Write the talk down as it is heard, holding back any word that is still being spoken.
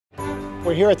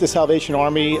We're here at the Salvation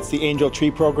Army. It's the Angel Tree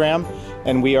program,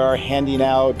 and we are handing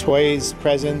out toys,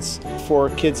 presents for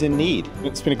kids in need.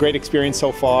 It's been a great experience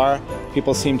so far.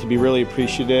 People seem to be really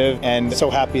appreciative and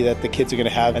so happy that the kids are going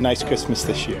to have a nice Christmas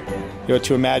this year. You know,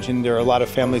 to imagine there are a lot of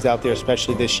families out there,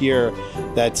 especially this year,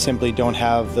 that simply don't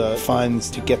have the funds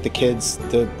to get the kids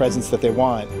the presents that they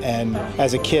want. And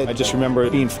as a kid, I just remember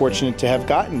being fortunate to have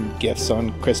gotten gifts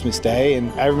on Christmas Day,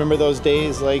 and I remember those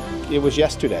days like it was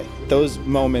yesterday. Those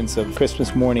moments of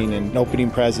Christmas morning and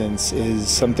opening presents is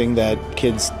something that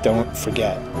kids don't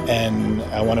forget, and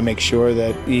I want to make sure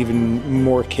that even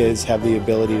more kids have the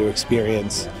ability to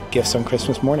experience gifts on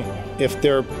Christmas morning. If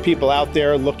there are people out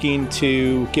there looking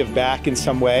to give back in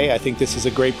some way, I think this is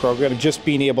a great program. Just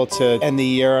being able to end the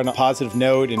year on a positive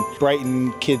note and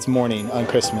brighten kids' morning on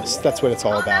Christmas. That's what it's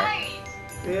all about. Nice.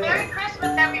 Yeah. Merry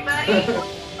Christmas, everybody.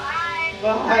 Bye.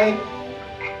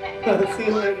 Bye. See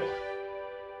you later.